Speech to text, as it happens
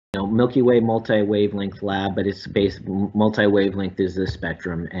Milky Way multi-wavelength lab, but it's based multi-wavelength is the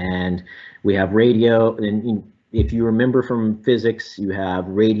spectrum, and we have radio. And if you remember from physics, you have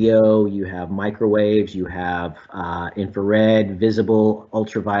radio, you have microwaves, you have infrared, visible,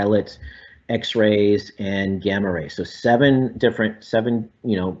 ultraviolet, X-rays, and gamma rays. So seven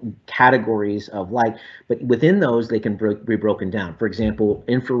categories of light, but within those they can be broken down. For example,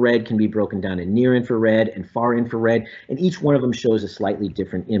 infrared can be broken down in near infrared and far infrared, and each one of them shows a slightly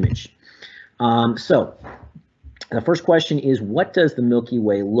different image. So the first question is, what does the Milky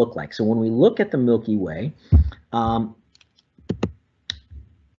Way look like? So when we look at the Milky Way,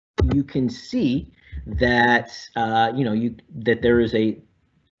 you can see that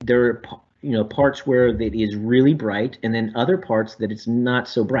there are parts where it is really bright, and then other parts that it's not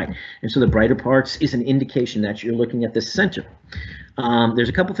so bright. And so the brighter parts is an indication that you're looking at the center. There's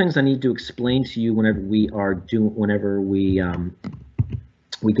a couple things I need to explain to you whenever we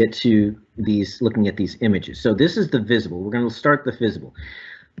get to looking at these images. So this is the visible. We're going to start the visible.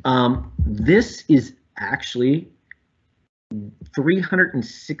 This is actually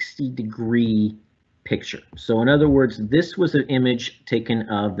 360-degree picture. So in other words, this was an image taken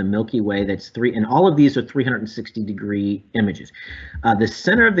of the Milky Way and all of these are 360-degree images. The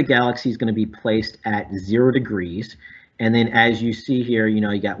center of the galaxy is going to be placed at 0 degrees. And then as you see here, you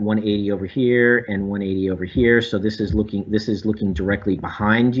got 180 over here and 180 over here. So this is looking directly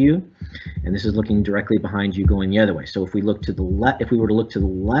behind you, and this is looking directly behind you going the other way. So if we look to the left, if we were to look to the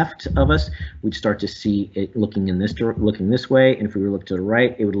left of us, we'd start to see it looking this way. And if we were to look to the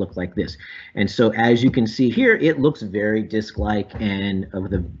right, it would look like this. And so as you can see here, it looks very disc-like and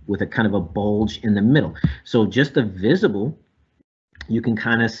with a kind of a bulge in the middle. So just the visible, you can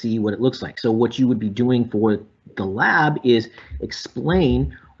kind of see what it looks like. So what you would be doing for the lab is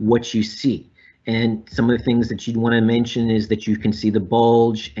explain what you see. And some of the things that you'd want to mention is that you can see the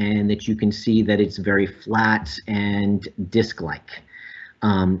bulge and that you can see that it's very flat and disc-like.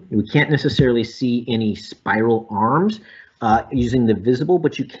 We can't necessarily see any spiral arms using the visible,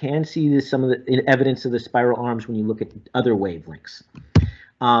 but you can see some of the evidence of the spiral arms when you look at other wavelengths.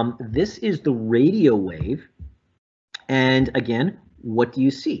 This is the radio wave. And again, what do you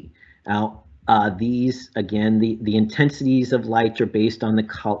see? Now, these, again, the intensities of light are based on the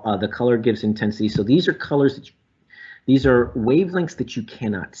color gives intensity. So these are colors, these are wavelengths that you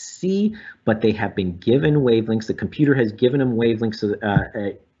cannot see, but they have been given wavelengths. The computer has given them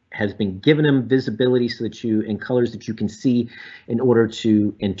wavelengths, has been given them visibility so that and colors that you can see in order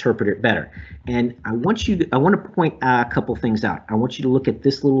to interpret it better. And I want to point a couple things out. I want you to look at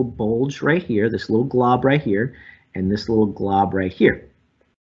this little bulge right here, this little glob right here, and this little glob right here.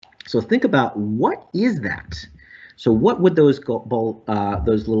 So think about, what is that? So what would those little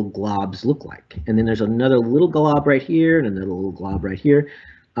globs look like? And then there's another little glob right here and another little glob right here.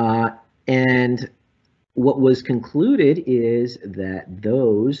 And what was concluded is that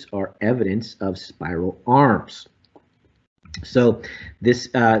those are evidence of spiral arms. So this,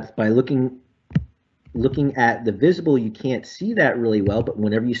 by looking at the visible, you can't see that really well, but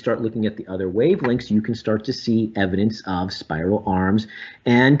whenever you start looking at the other wavelengths, you can start to see evidence of spiral arms.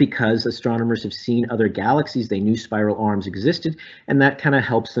 And because astronomers have seen other galaxies, they knew spiral arms existed, and that kind of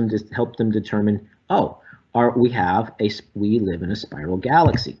helps them determine, oh, we live in a spiral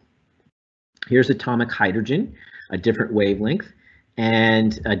galaxy. Here's atomic hydrogen, a different wavelength,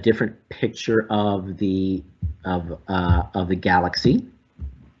 and a different picture of the galaxy.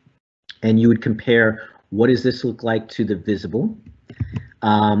 And you would compare, what does this look like to the visible,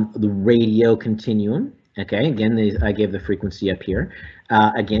 the radio continuum. Okay, again, I gave the frequency up here.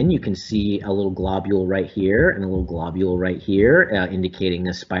 Again, you can see a little globule right here and a little globule right here, indicating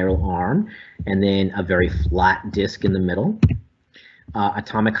a spiral arm, and then a very flat disk in the middle.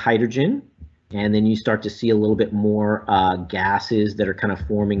 Atomic hydrogen. And then you start to see a little bit more gases that are kind of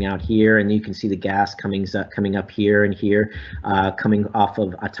forming out here, and you can see the gas coming up here and here, coming off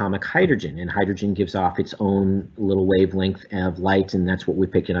of atomic hydrogen. And hydrogen gives off its own little wavelength of light, and that's what we're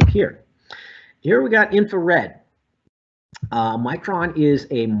picking up here. Here we got infrared. Micron is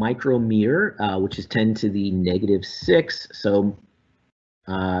a micrometer, which is 10 to the -6. So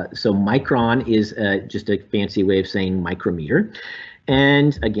micron is just a fancy way of saying micrometer.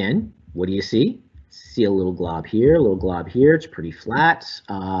 And again, what do you see? See a little glob here, a little glob here. It's pretty flat.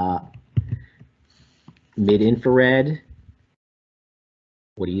 Mid-infrared.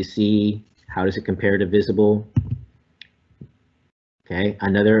 What do you see? How does it compare to visible? Okay,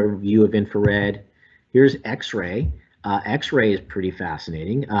 another view of infrared. Here's X-ray. X-ray is pretty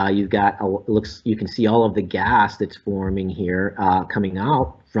fascinating. You've got you can see all of the gas that's forming here, coming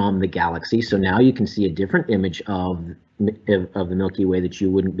out from the galaxy. So now you can see a different image of the Milky Way that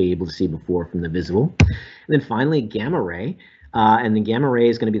you wouldn't be able to see before from the visible. And then finally, gamma ray. And the gamma ray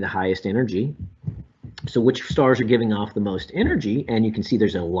is going to be the highest energy. So which stars are giving off the most energy? And you can see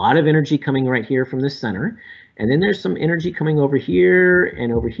there's a lot of energy coming right here from the center. And then there's some energy coming over here,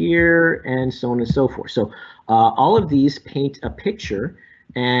 and so on and so forth. So all of these paint a picture,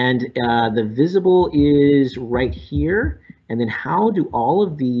 and the visible is right here. And then how do all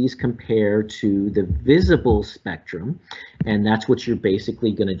of these compare to the visible spectrum? And that's what you're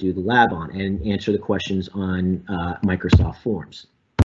basically going to do the lab on and answer the questions on Microsoft Forms.